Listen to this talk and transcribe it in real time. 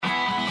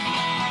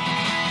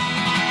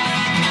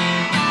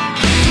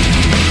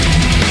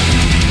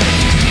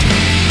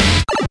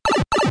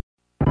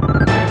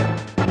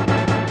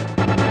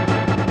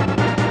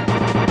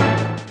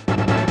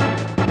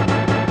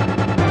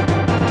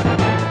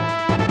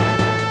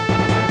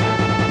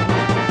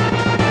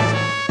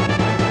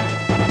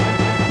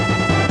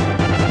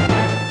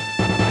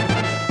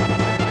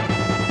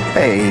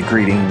Hey,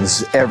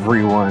 greetings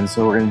everyone.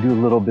 So we're going to do a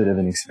little bit of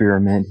an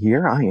experiment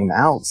here. I am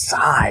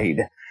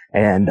outside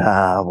and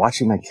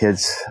watching my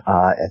kids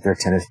at their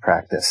tennis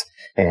practice,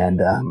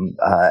 and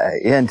I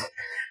am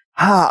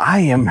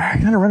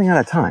kind of running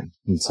out of time.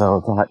 And so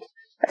I thought,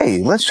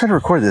 hey, let's try to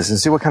record this and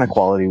see what kind of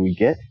quality we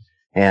get.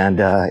 And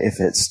if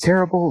it's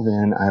terrible,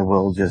 then I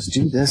will just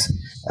do this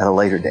at a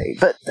later date.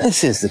 But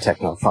this is the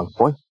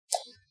TechnoFunkBoy.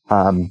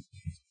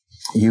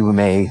 You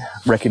may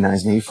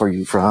recognize me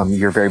from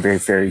your very, very,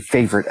 very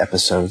favorite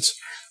episodes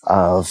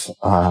of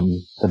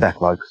the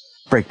Backlog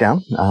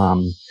Breakdown.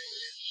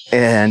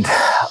 If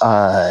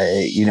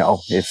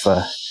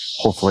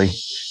hopefully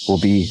we'll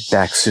be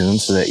back soon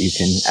so that you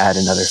can add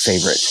another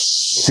favorite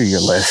to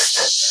your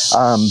list.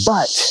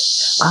 But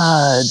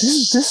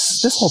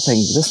this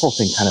whole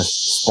thing kind of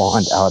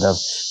spawned out of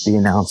the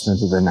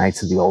announcement of the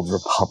Knights of the Old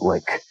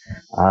Republic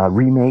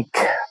remake.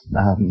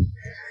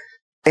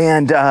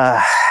 And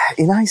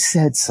I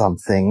said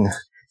something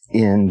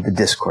in the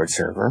Discord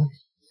server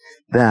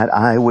that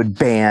I would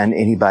ban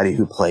anybody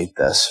who played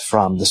this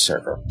from the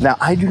server. Now,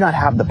 I do not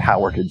have the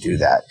power to do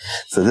that.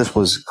 So this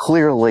was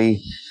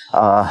clearly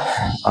a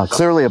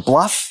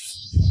bluff.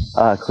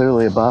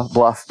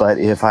 But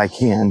if I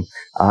can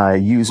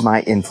use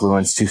my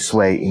influence to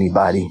sway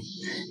anybody,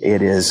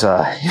 it is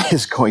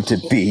going to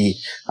be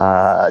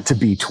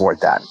toward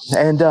that.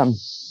 And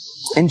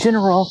in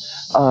general,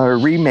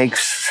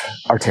 remakes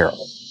are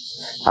terrible.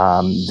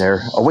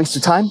 They're a waste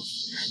of time.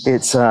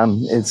 It's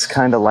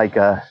kind of like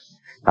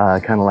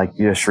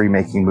just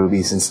remaking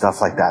movies and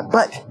stuff like that.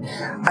 But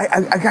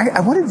I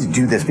wanted to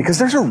do this because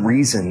there's a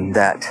reason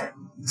that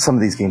some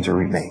of these games are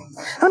remade.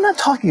 I'm not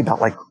talking about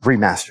like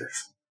remasters.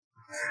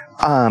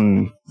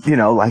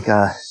 Like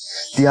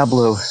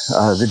Diablo,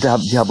 the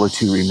Diablo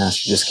 2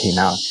 remaster just came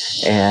out,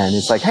 and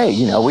it's like, hey,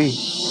 we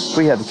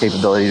have the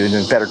capability of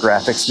doing better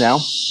graphics now.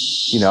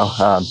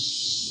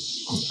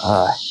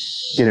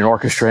 Get an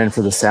orchestra in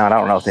for the sound. I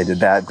don't know if they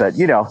did that, but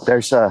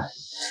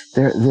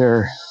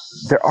there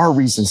are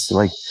reasons to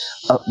like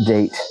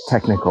update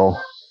technical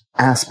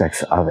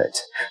aspects of it.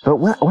 But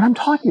what I'm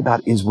talking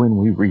about is when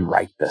we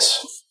rewrite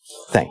this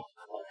thing.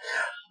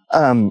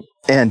 And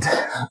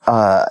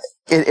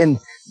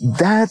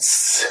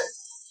that's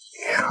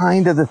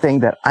kind of the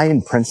thing that I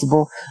in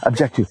principle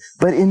object to.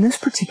 But in this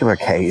particular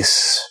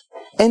case,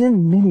 and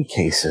in many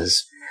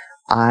cases,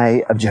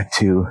 I object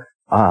to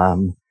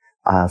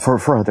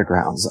for other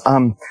grounds.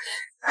 And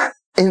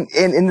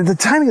the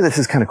timing of this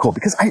is kind of cool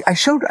because I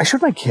showed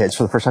my kids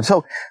for the first time.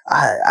 So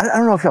I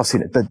don't know if y'all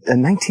seen it, but a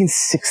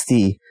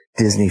 1960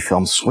 Disney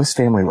film, Swiss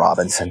Family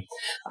Robinson.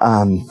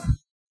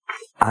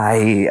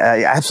 I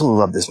absolutely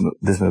loved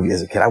this movie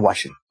as a kid. I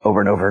watched it over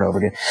and over and over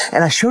again,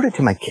 and I showed it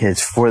to my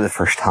kids for the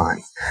first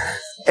time,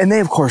 and they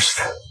of course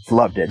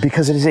loved it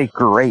because it is a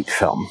great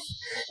film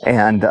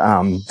and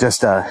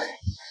just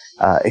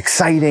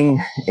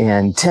exciting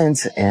and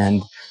tense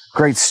and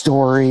great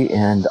story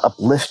and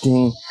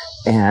uplifting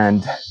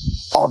and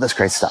all this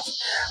great stuff.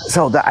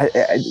 So the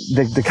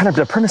kind of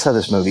the premise of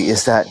this movie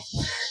is that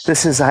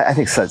this is, I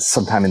think,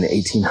 sometime in the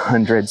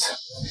 1800s,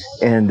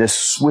 and this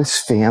Swiss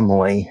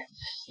family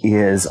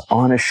is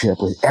on a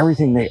ship with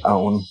everything they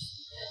own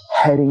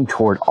heading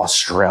toward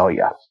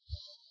Australia.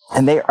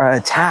 And they are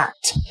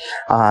attacked.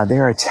 In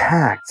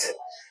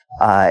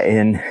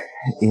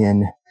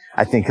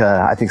I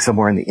think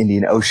somewhere in the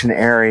Indian Ocean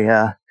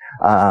area,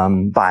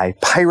 by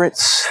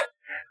pirates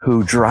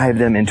who drive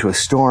them into a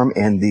storm,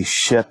 and the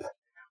ship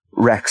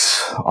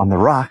wrecks on the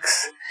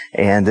rocks,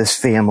 and this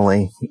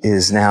family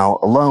is now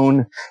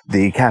alone.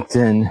 The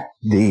captain,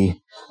 the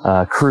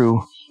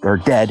crew are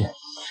dead,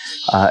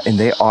 and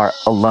they are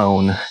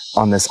alone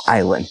on this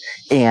island.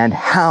 And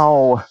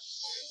how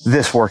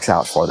this works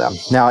out for them.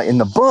 Now, in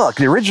the book,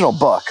 the original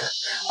book,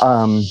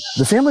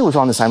 the family was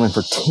on this island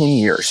for 10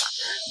 years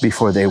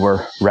before they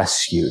were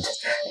rescued.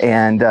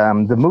 And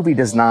the movie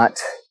does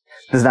not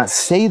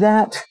say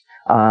that.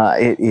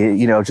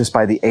 Just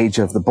by the age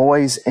of the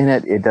boys in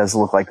it, it does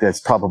look like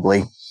that's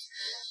probably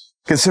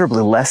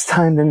considerably less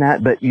time than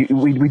that. But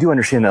we do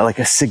understand that like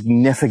a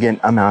significant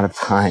amount of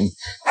time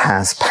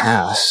has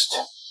passed,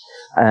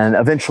 and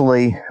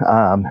eventually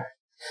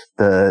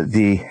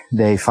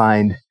they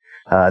find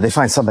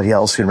somebody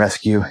else who can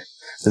rescue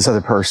this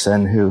other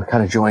person who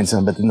kind of joins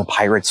them. But then the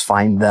pirates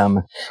find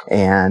them,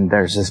 and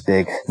there's this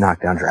big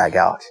knockdown drag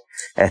out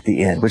at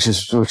the end, which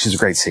is a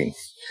great scene.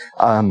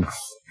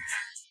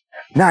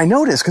 Now I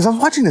noticed, because I was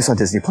watching this on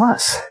Disney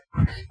Plus,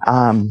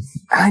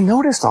 I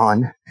noticed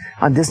on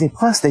Disney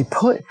Plus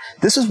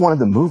this is one of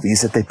the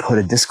movies that they put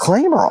a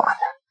disclaimer on,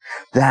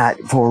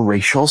 that for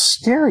racial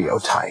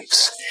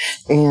stereotypes.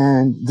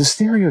 And the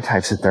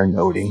stereotypes that they're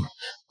noting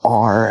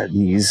are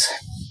these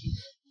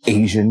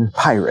Asian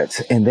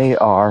pirates, and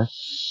they're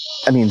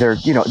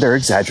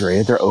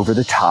exaggerated, they're over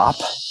the top,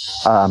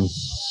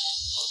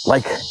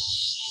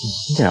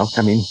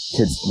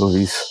 kids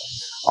movies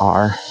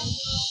are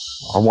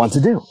want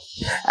to do.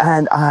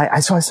 And I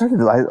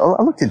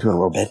looked into it a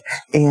little bit,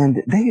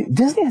 and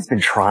Disney has been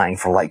trying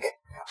for like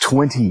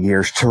 20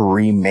 years to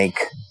remake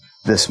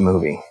this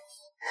movie.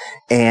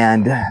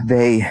 And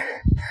the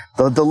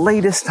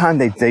latest time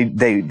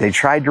they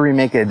tried to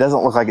remake it, it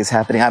doesn't look like it's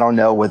happening. I don't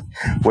know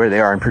where they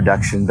are in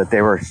production, but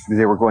they were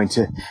going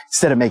to,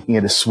 instead of making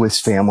it a Swiss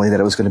family, that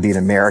it was going to be an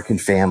American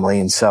family.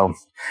 And so,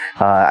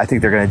 I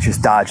think they're going to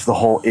just dodge the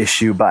whole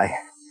issue by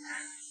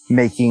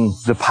making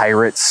the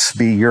pirates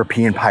be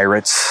European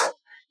pirates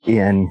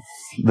in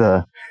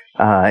the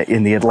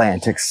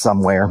Atlantic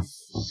somewhere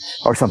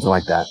or something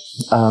like that.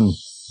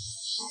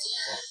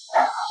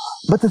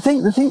 But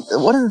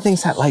one of the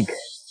things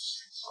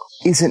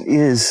that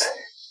is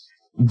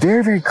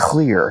very, very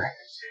clear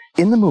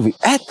in the movie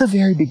at the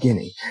very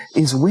beginning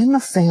is when the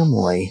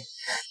family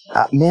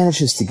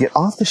manages to get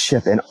off the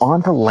ship and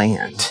onto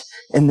land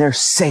and they're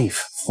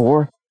safe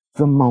for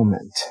the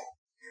moment.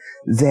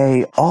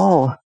 They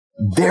all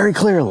very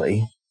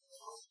clearly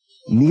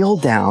kneel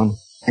down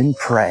and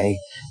pray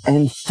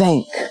and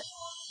thank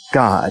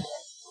God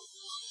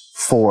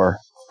for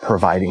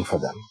providing for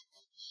them,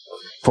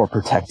 for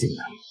protecting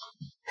them.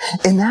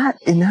 And that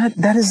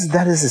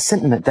is a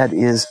sentiment that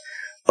is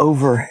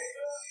over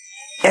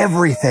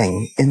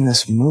everything in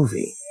this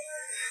movie,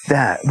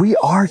 that we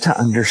are to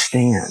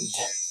understand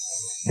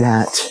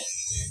that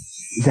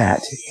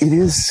it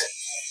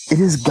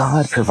is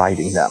God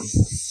providing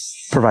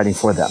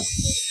for them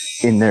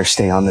in their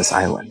stay on this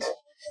island.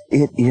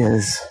 It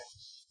is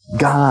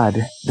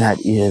God that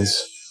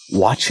is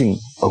watching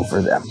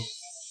over them.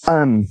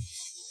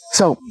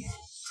 So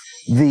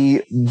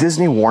the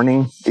Disney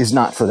warning is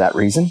not for that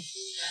reason.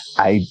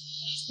 I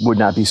would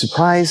not be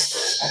surprised,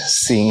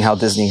 seeing how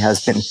Disney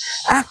has been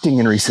acting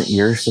in recent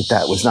years,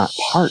 that was not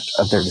part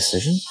of their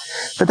decision.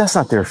 But that's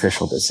not their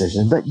official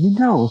decision. But you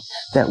know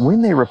that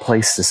when they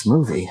replace this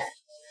movie,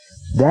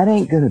 that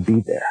ain't going to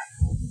be there,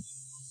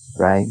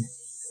 right?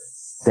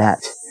 That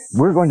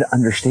we're going to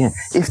understand,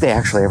 if they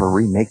actually ever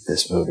remake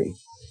this movie,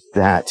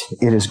 that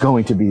it is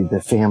going to be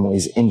the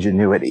family's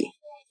ingenuity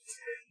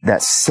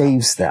that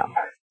saves them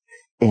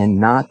and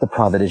not the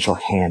providential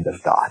hand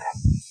of God.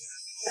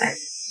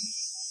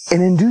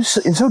 And in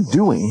so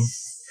doing,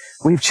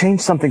 we've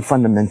changed something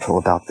fundamental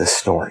about this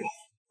story.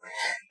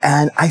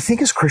 And I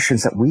think as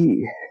Christians that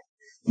we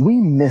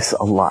miss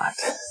a lot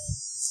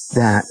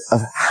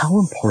of how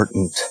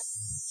important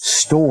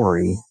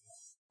story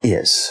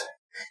is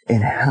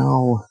and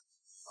how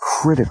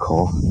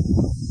critical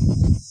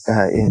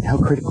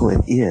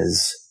it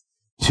is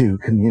to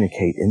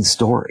communicate in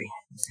story.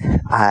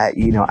 I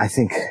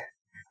think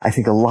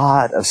a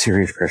lot of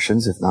serious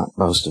Christians, if not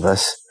most of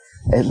us,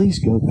 at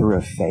least go through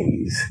a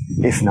phase,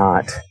 if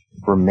not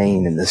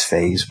remain in this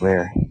phase,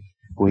 where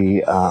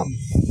we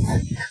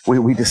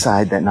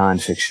decide that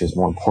nonfiction is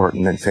more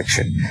important than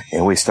fiction,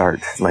 and we start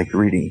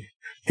reading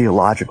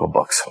theological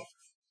books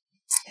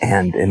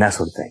and that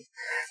sort of thing.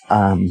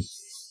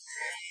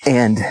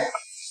 And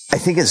I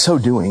think in so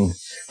doing,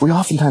 we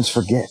oftentimes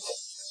forget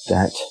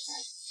that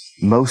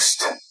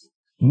most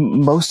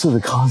of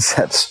the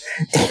concepts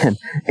and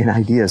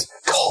ideas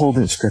told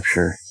in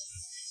Scripture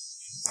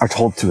are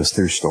told to us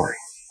through story.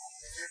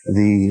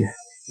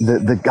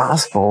 The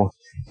gospel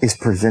is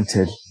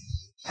presented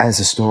as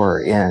a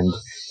story, and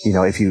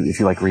if you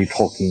read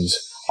Tolkien's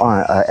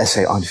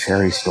essay on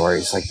fairy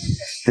stories,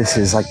 this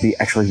is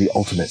actually the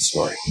ultimate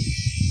story,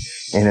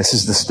 and this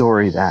is the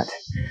story that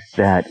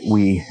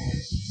we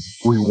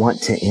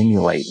want to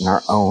emulate in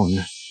our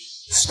own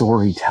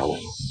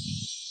storytelling.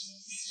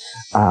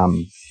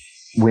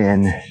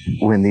 When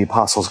the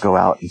apostles go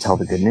out and tell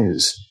the good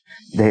news,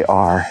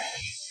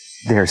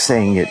 they're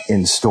saying it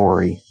in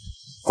story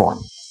form.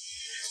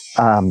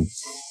 And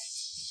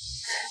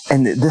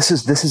this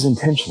is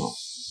intentional.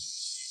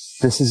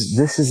 This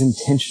is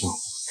intentional.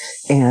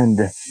 And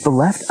the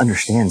left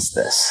understands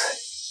this.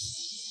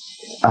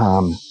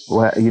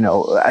 When you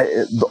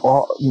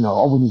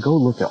go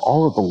look at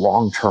all of the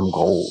long-term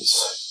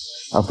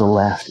goals of the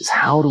left, is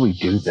how do we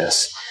do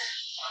this?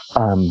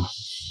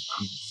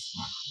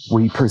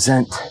 We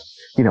present,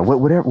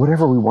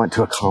 whatever we want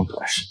to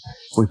accomplish,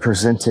 we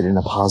present it in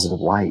a positive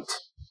light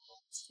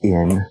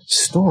in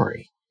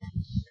story.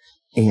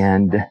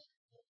 And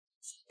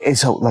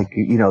so,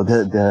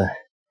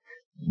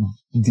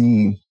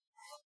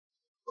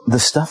 the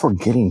stuff we're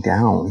getting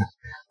down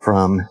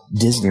from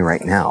Disney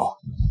right now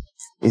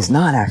is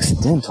not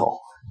accidental.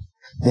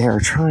 They are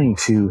trying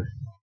to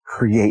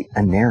create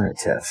a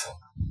narrative.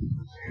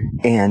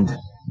 And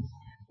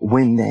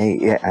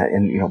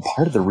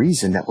part of the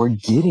reason that we're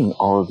getting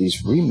all of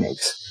these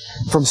remakes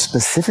from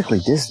specifically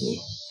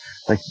Disney,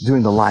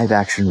 doing the live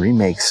action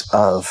remakes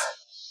of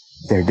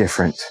their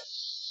different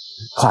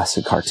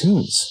classic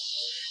cartoons,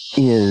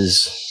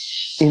 is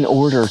in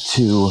order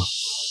to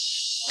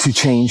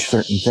change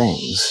certain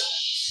things,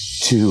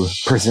 to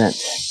present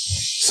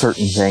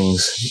certain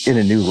things in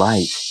a new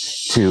light,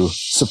 to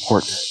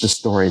support the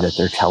story that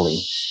they're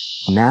telling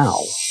now,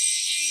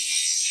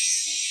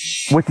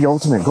 with the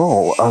ultimate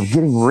goal of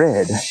getting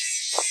rid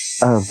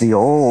of the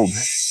old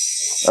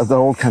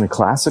kind of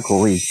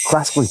classically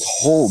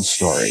told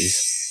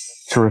stories,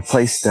 to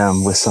replace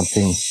them with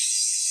something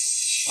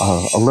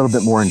a little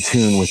bit more in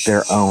tune with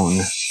their own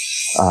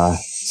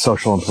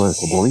social and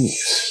political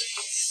beliefs.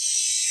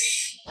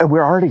 And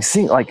we're already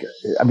seeing,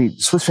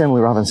 Swiss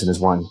Family Robinson is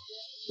one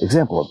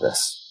example of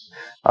this.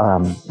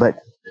 But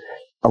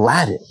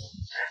Aladdin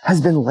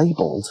has been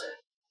labeled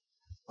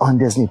on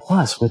Disney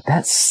Plus with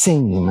that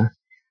same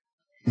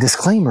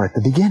disclaimer at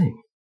the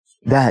beginning.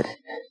 That,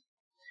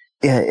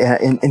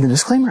 in the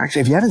disclaimer,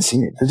 actually, if you haven't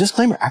seen it, the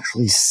disclaimer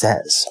actually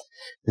says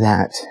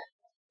that,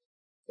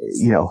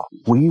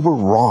 we were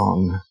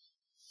wrong.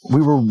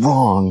 We were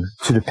wrong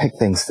to depict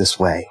things this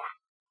way.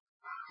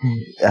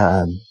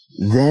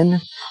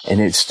 Then, and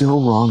it's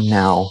still wrong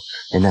now,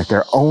 and that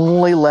they're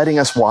only letting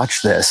us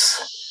watch this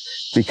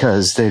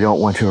because they don't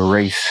want to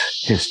erase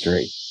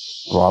history.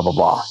 Blah, blah,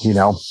 blah,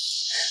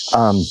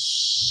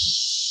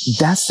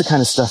 that's the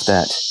kind of stuff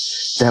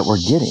that we're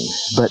getting.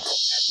 But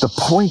the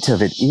point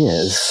of it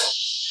is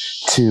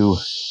to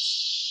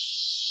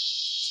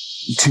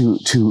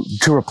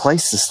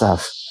replace the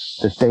stuff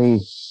that they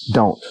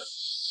don't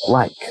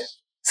like.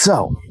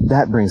 So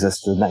that brings us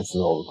to the Knights of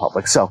the Old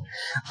Republic. So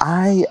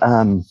I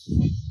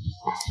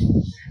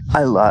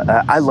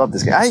love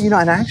this game. And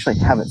I actually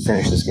haven't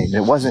finished this game.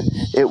 It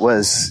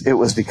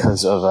was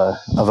because of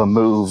a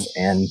move,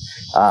 and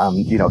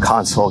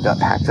console got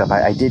packed up.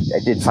 I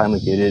did finally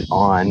get it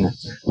on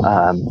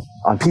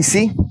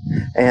PC,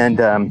 and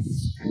I'm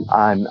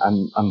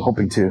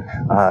hoping to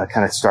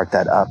kind of start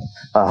that up,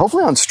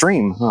 hopefully on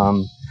stream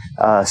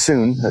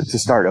soon, to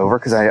start over,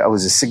 because I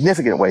was a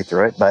significant way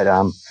through it, but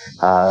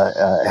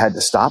had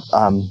to stop.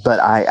 But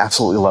I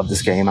absolutely love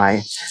this game.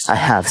 I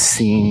have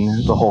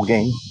seen the whole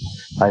game.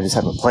 I just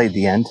haven't played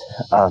the end.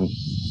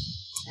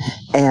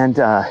 And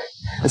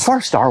as far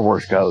as Star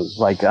Wars goes,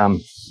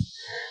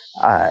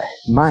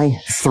 my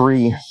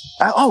three.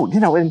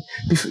 And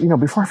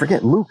before I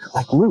forget, Luke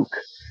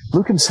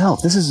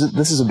himself. This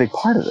is a big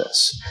part of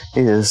this.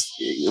 Is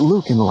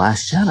Luke in The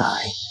Last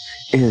Jedi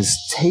is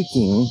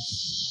taking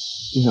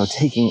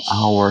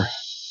our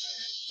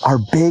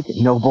big,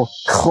 noble,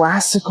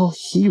 classical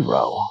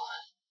hero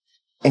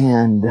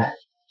and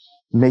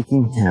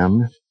making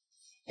him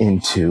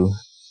into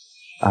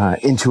a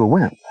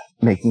wimp,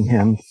 making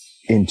him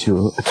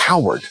into a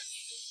coward,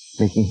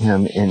 making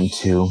him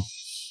into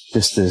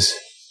just this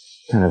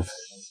kind of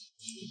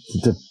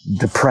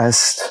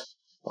depressed,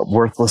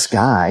 worthless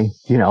guy.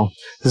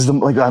 This is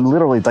I'm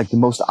literally the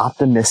most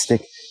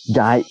optimistic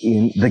guy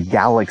in the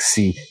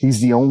galaxy. He's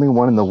the only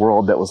one in the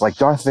world that was like,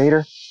 Darth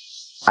Vader,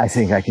 I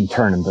think I can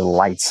turn him to the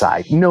light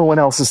side. No one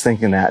else is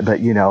thinking that, but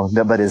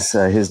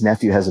his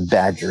nephew has a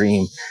bad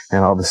dream,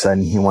 and all of a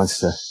sudden he wants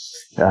to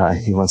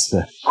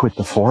quit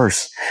the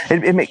Force.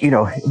 It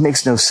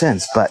makes no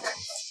sense, but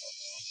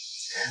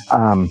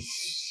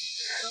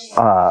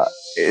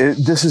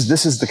this is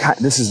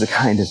the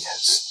kind of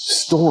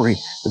story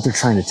that they're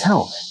trying to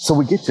tell. So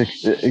we get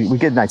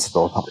Knights of the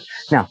Old Republic.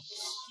 Now,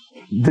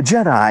 the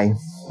Jedi,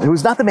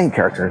 who's not the main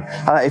character,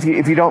 if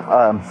you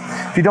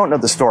don't know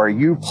the story,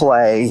 you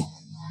play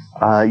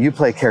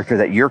a character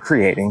that you're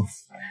creating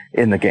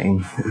in the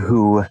game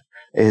who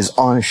is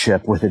on a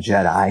ship with a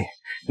Jedi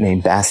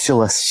named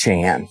Bastila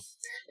Shan,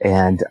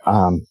 and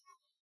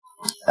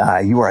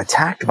you are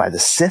attacked by the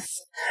Sith,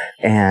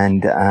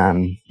 and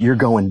you're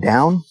going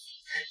down,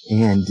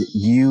 and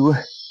you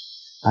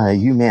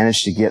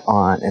manage to get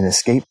on an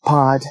escape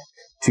pod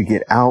to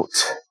get out,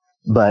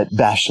 but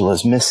Bastila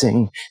is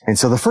missing, and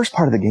so the first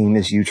part of the game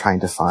is you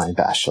trying to find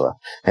Bastila,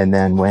 and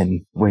then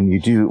when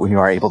you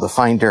are able to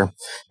find her,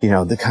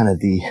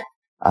 the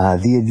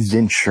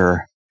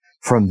adventure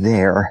from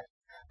there,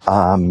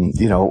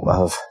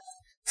 of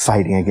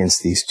fighting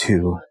against these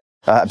two,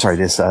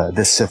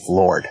 this Sith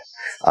Lord,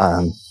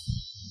 and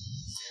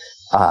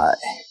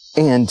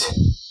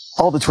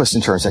all the twists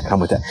and turns that come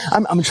with that.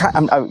 I'm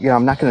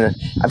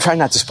trying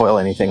not to spoil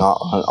anything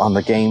on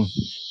the game.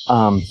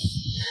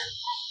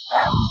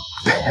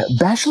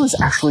 Bastila is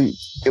actually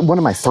one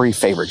of my three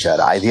favorite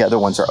Jedi. The other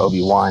ones are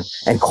Obi-Wan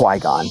and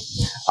Qui-Gon.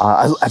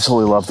 I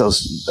absolutely love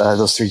those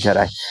three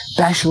Jedi.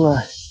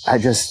 Bastila,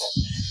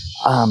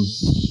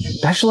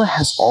 Bastila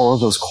has all of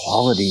those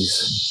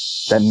qualities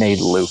that made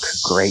Luke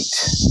great.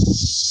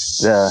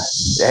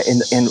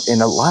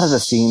 In a lot of the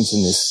themes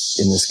in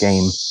this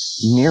game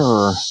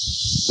mirror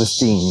the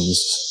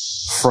themes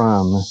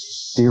from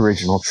the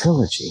original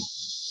trilogy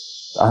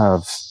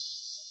of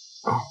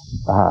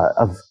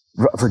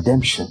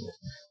redemption,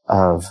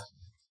 of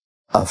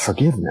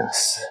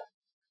forgiveness,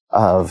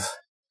 of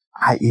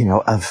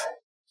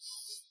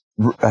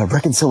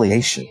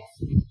reconciliation,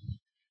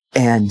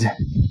 and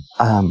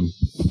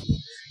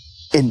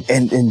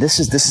this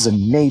is a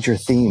major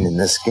theme in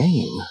this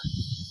game.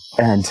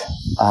 And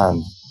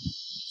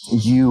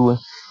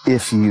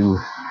if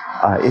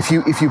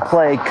you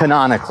play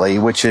canonically,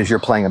 which is you're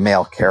playing a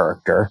male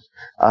character,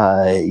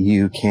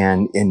 you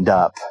can end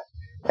up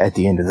at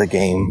the end of the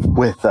game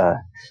with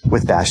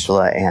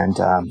Bastila and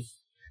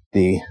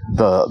the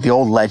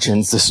old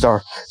legends, the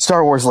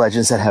Star Wars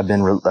legends that have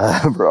been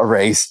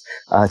erased,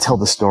 tell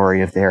the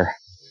story of their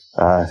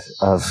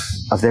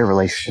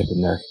relationship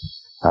and their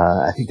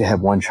I think they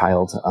have one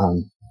child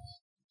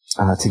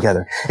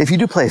together. If you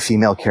do play a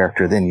female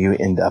character, then you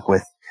end up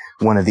with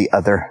one of the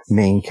other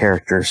main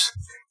characters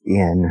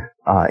in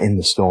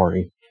the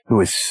story, who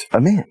is a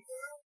man.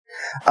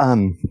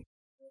 And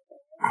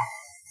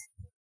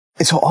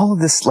so all of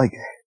this, like,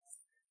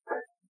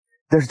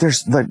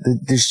 there's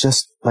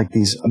just like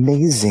these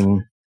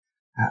amazing,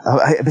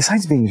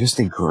 besides being just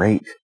a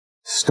great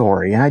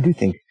story, and I do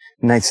think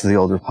Knights of the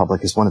Old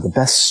Republic is one of the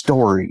best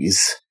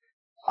stories,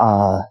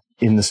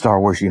 in the Star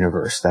Wars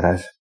universe that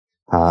I've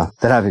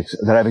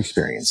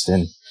experienced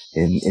in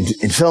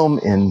film,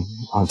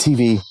 on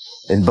TV,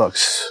 in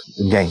books,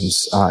 in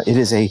games. It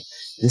is a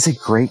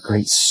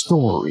great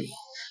story.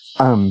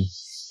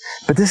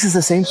 But this is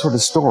the same sort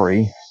of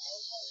story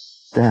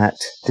that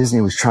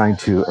Disney was trying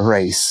to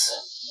erase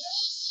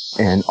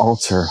and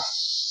alter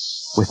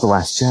with The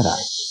Last Jedi.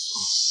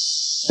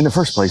 In the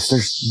first place,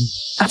 there's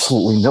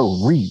absolutely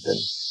no reason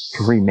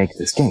to remake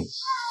this game.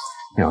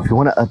 You know, if you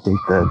want to update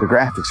the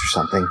graphics or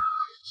something,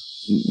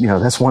 you know,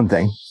 that's one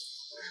thing.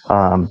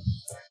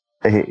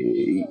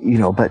 You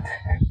know, but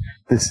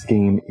this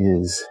game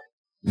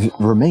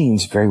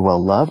remains very well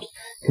loved,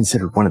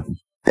 considered one of the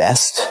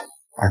best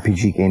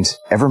RPG games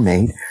ever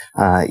made,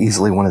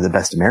 easily one of the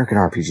best American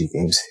RPG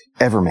games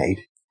ever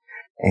made.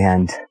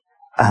 And,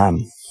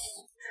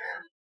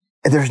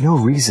 there's no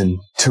reason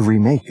to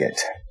remake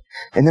it.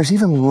 And there's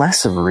even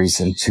less of a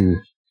reason to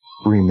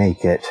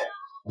remake it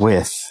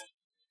with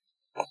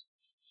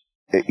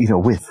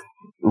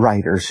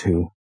writers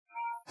who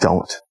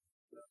don't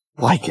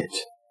like it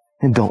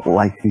and don't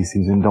like these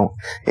things and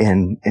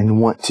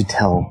want to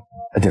tell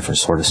a different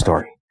sort of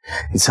story.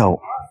 And so,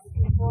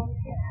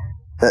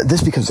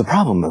 this becomes the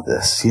problem of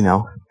this, you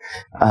know.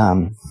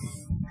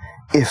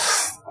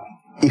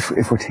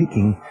 If we're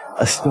taking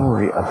a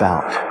story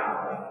about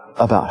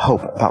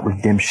hope, about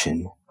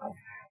redemption,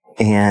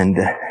 and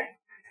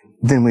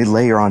then we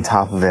layer on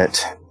top of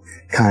it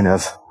kind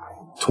of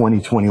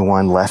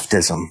 2021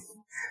 leftism,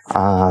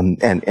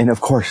 and of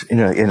course,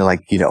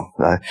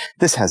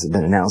 this hasn't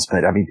been announced,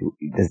 but I mean,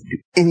 do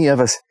any of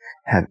us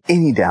have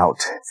any doubt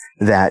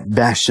that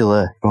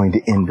Bastila going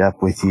to end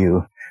up with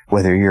you,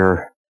 whether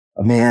you're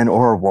a man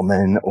or a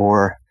woman,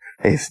 or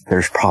if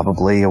there's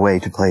probably a way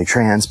to play a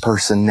trans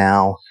person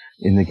now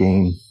in the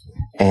game?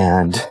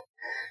 And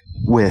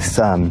with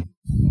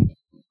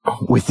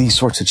these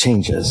sorts of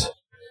changes,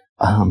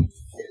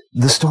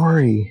 the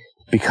story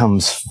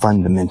becomes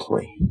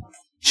fundamentally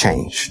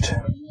changed,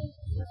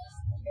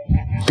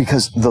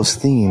 because those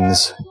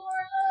themes,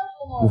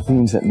 the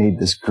themes that made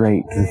this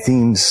great, the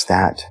themes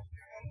that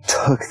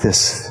took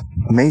this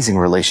amazing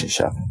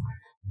relationship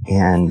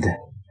and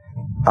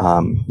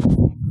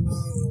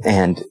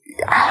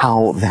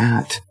how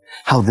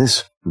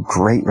this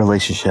great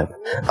relationship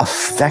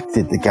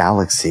affected the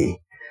galaxy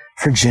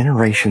for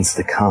generations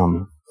to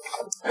come,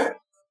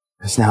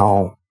 is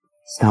now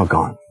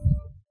gone.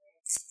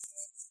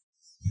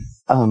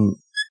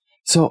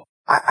 So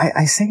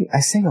I say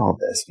all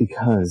this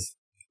because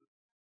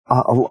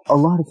a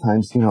lot of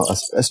times, you know,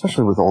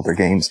 especially with older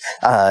games,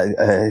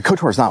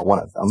 KOTOR is not one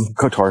of them.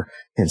 KOTOR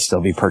can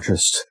still be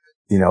purchased,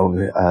 you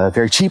know,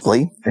 very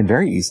cheaply and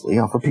very easily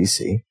off of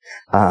PC.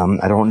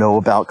 I don't know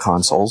about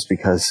consoles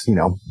because, you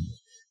know,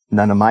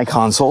 none of my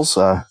consoles,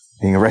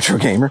 being a retro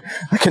gamer,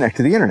 I connect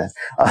to the internet.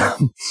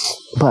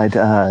 But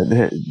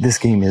this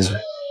game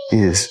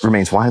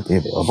remains widely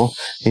available.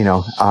 You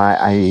know,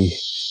 I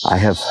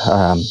have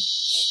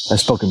I've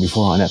spoken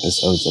before on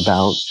episodes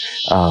about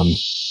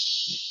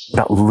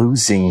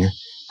losing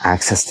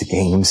access to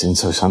games, and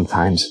so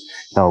sometimes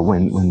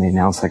when they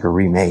announce like a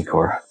remake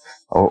or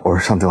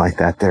something like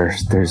that,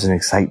 there's an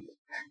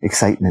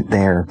excitement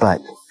there.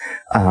 But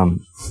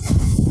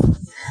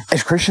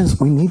as Christians,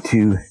 we need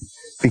to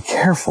be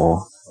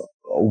careful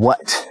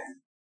what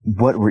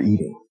we're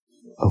eating,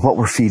 of what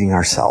we're feeding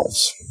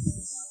ourselves.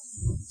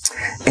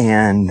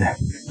 And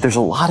there's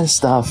a lot of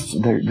stuff.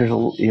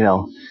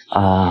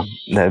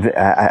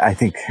 I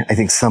think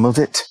some of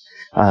it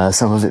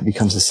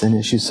becomes a sin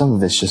issue. Some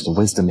of it's just a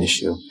wisdom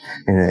issue,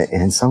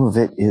 and some of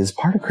it is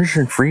part of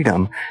Christian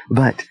freedom.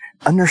 But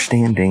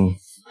understanding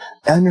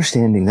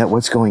that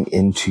what's going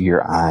into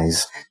your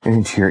eyes and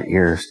into your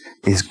ears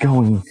is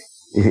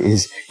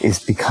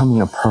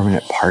becoming a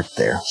permanent part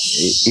there.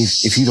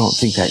 If you don't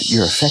think that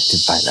you're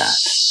affected by that,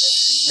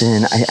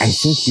 then I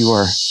think you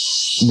are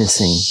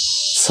missing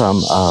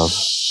some of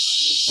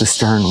the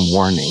stern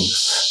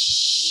warnings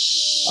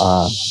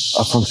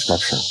from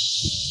Scripture,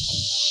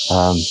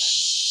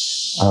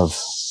 of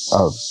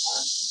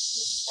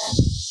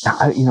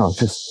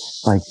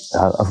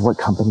what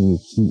company you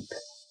keep.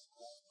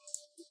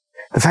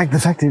 The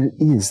fact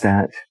is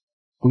that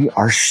we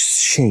are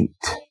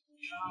shaped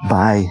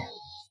by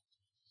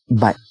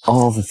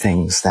all the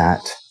things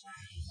that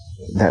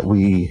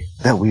we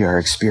are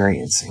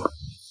experiencing,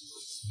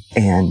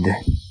 and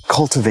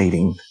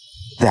cultivating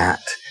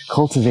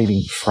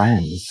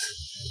friends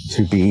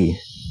to be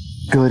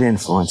good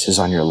influences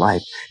on your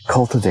life,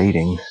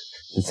 cultivating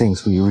the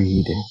things we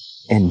read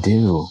and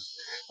do,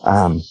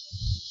 are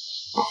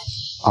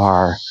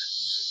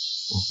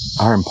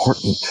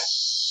important.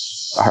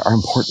 are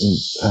important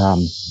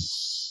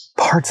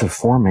parts of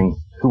forming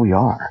who we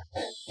are.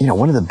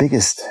 One of the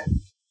biggest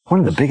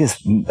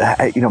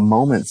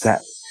moments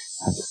that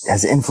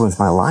has influenced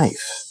my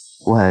life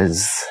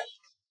was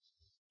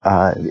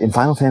in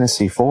Final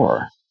Fantasy IV,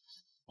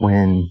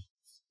 when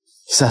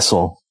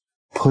Cecil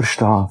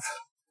pushed off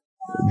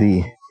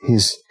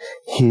his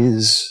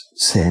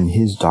sin,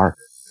 his dark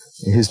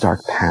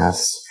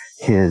past,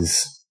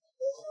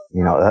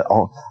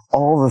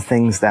 all the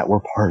things that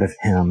were part of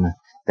him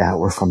that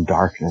were from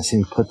darkness,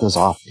 and he put those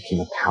off,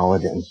 became a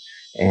paladin,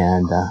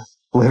 and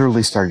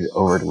literally started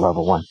over to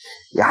level 1.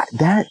 Yeah,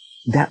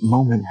 that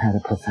moment had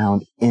a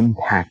profound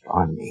impact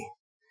on me,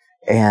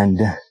 and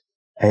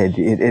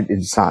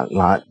it's not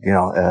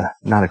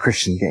a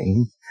Christian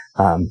game.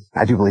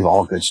 I do believe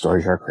all good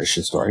stories are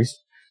Christian stories,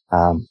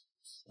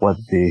 whether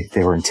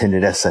they were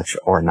intended as such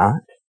or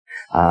not.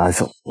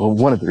 So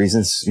one of the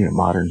reasons,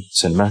 modern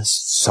cinema is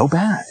so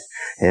bad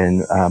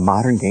and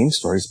modern game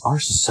stories are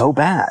so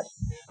bad,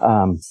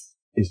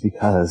 is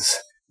because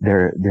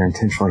they're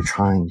intentionally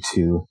trying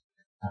to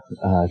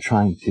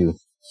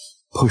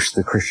push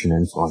the Christian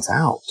influence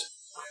out.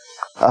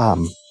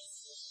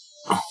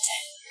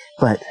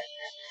 But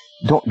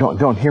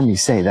don't hear me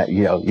say that,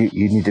 you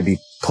need to be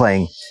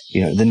playing,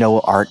 the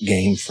Noah Ark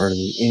game for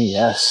the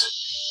NES,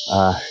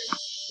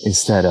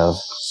 instead of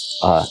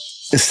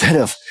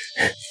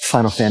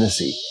Final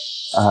Fantasy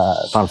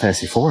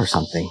IV or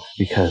something,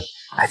 because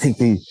I think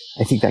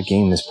that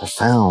game is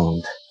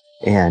profound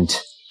and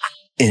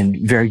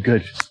very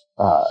good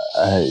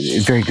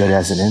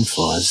as an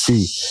influence.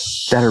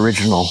 That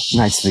original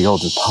Knights of the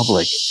Old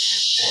Republic,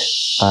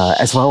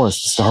 as well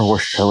as the Star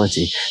Wars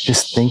trilogy,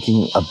 just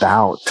thinking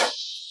about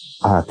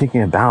the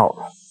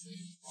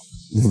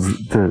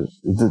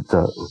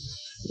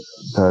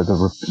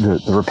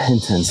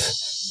repentance,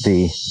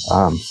 the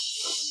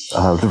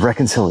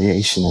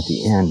reconciliation at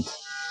the end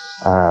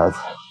of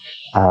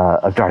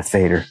Darth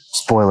Vader.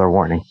 Spoiler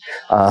warning,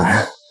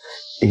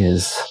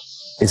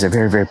 is a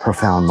very, very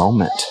profound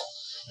moment,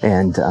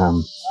 and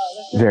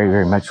very,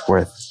 very much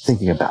worth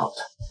thinking about.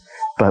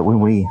 But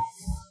when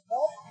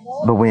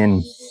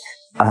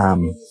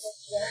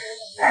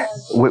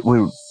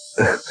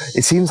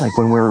it seems like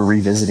when we're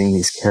revisiting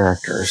these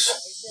characters,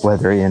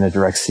 whether in a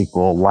direct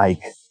sequel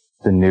like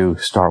the new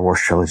Star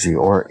Wars trilogy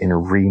or in a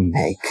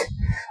remake,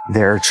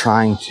 they're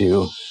trying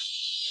to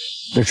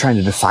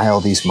defile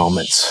these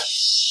moments.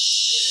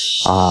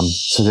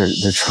 So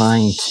they're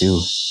trying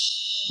to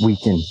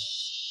weaken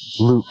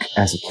Luke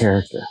as a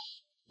character.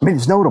 I mean,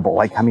 it's notable,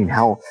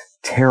 how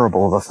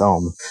terrible of a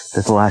film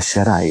that The Last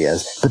Jedi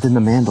is, but then The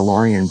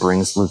Mandalorian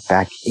brings Luke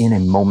back in a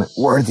moment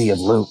worthy of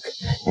Luke,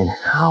 and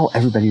how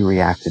everybody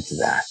reacted to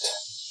that.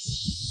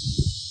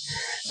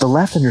 The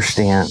left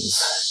understands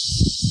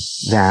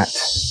that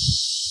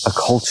a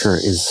culture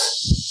is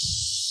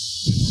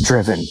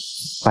driven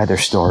by their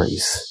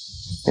stories,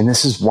 and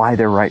this is why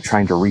they're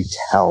trying to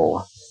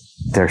retell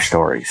their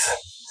stories.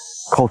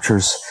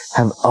 Cultures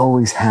have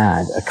always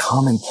had a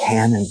common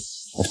canon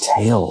of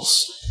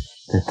tales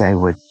that they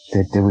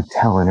would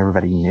tell, and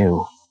everybody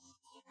knew.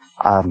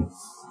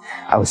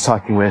 I was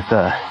talking with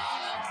the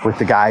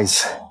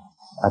guys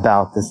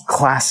about this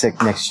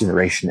classic Next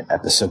Generation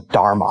episode,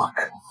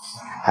 Darmok.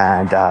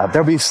 And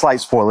there'll be slight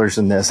spoilers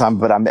in this,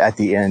 but I'm at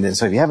the end, and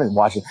so if you haven't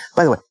watched it,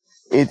 by the way,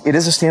 it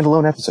is a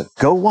standalone episode.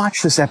 Go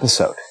watch this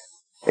episode.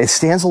 It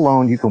stands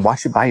alone. You can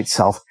watch it by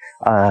itself.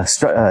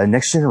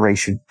 Next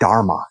Generation,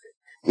 Darmok.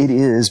 It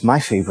is my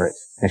favorite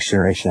Next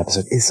Generation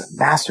episode. It's a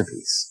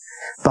masterpiece.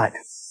 But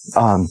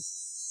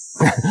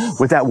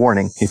with that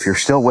warning, if you're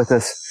still with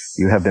us,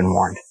 you have been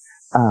warned.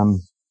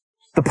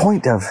 The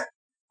point of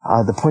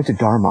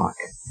Darmok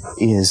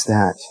is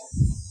that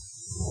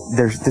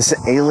there's this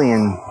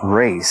alien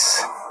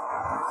race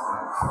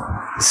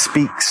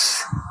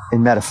speaks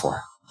in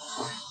metaphor,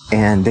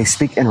 and they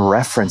speak in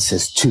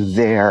references to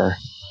their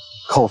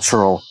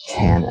cultural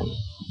canon.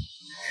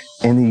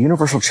 And the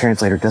universal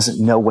translator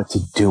doesn't know what to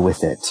do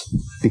with it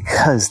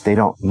because they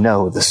don't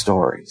know the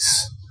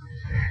stories.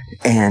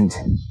 And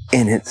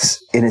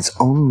it's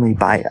only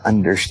by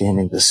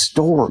understanding the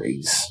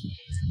stories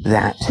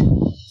that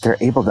they're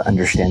able to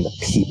understand the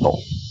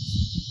people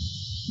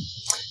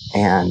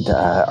and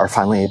are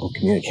finally able to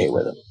communicate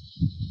with them.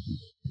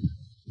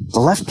 The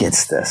left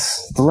gets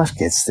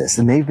this,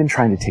 and they've been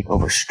trying to take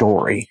over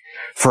story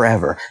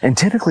forever. And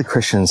typically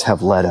Christians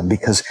have led them,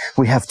 because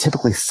we have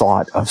typically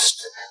thought of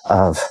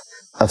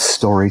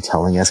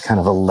storytelling as kind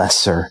of a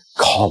lesser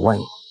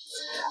calling,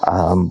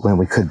 when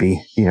we could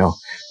be,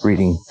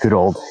 reading good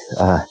old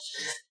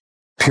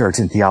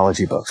Puritan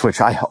theology books, which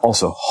I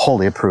also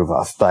wholly approve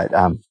of. But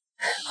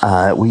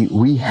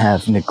we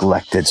have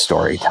neglected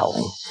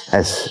storytelling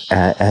as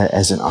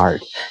an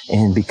art,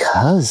 and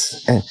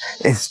because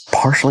it's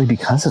partially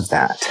because of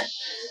that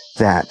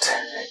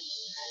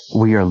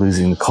we are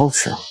losing the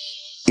culture.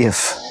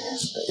 If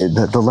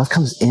the left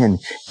comes in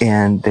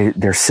and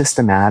they're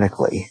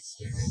systematically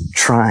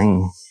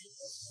trying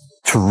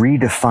to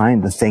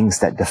redefine the things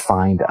that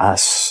defined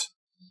us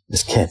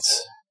as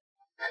kids.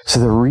 So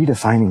they're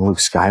redefining Luke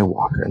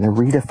Skywalker, and they're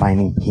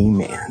redefining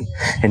He-Man,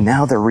 and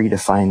now they're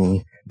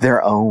redefining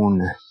their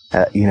own,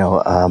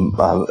 MCU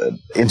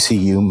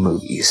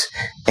movies,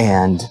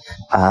 and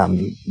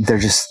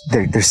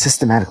they're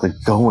systematically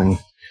going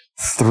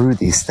through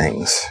these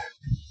things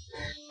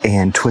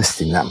and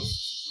twisting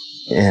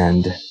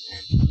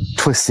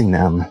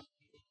them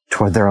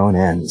toward their own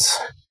ends,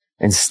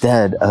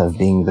 instead of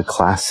being the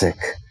classic,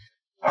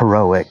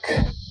 heroic,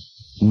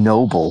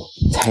 noble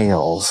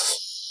tales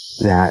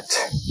that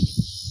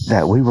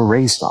we were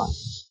raised on.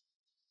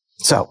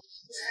 So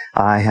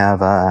I've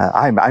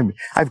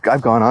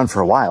gone on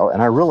for a while,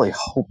 and I really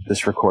hope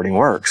this recording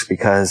works,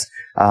 because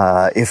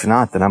if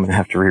not, then I'm going to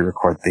have to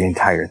re-record the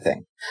entire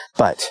thing.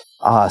 But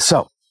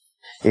so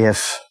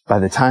if by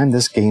the time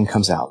this game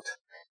comes out,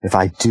 if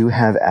I do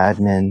have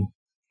admin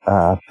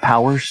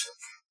powers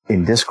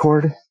in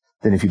Discord,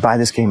 then if you buy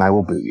this game, I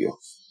will boot you,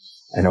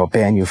 and I will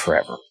ban you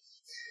forever.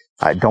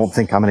 I don't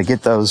think I'm going to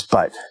get those,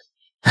 but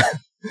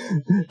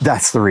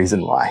that's the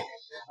reason why.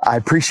 I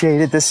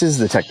appreciate it. This is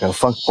the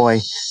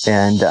TechnoFunkBoy,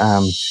 and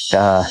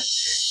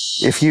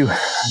if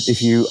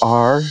you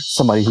are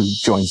somebody who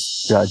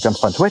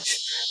jumps on Twitch,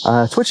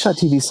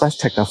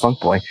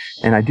 twitch.tv/TechnoFunkBoy,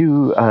 and I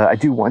do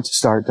want to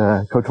start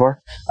KOTOR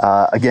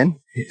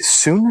again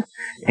soon,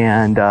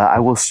 and I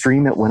will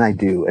stream it when I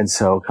do, and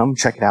so come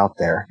check it out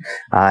there.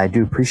 I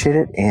do appreciate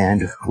it,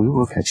 and we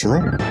will catch you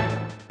later.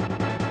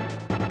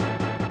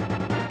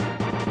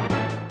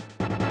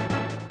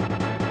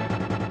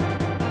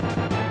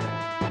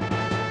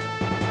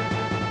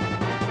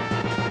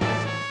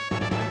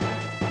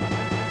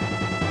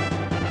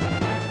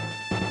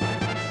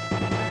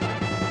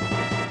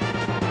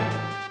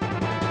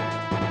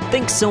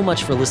 Thanks so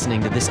much for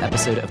listening to this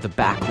episode of The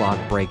Backlog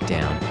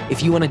Breakdown.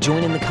 If you want to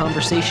join in the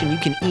conversation, you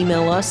can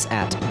email us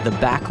at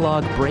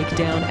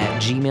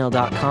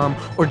thebacklog.breakdown@gmail.com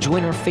or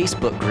join our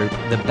Facebook group,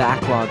 The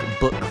Backlog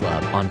Book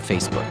Club, on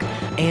Facebook.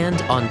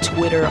 And on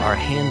Twitter, our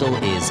handle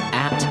is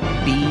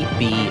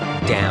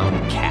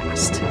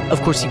 @BBDownCast.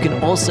 Of course, you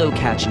can also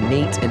catch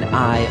Nate and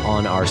I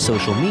on our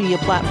social media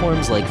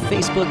platforms like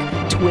Facebook,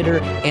 Twitter,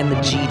 and the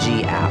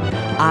GG app.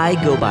 I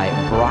go by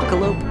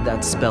Broccolope,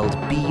 that's spelled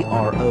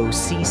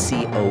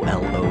BROCCOLOPE,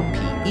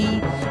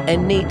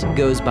 and Nate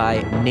goes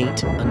by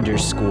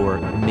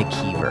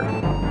Nate_McKeever.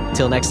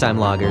 Till next time,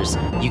 loggers,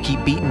 you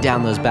keep beating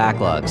down those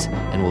backlogs,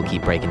 and we'll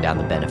keep breaking down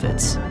the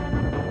benefits.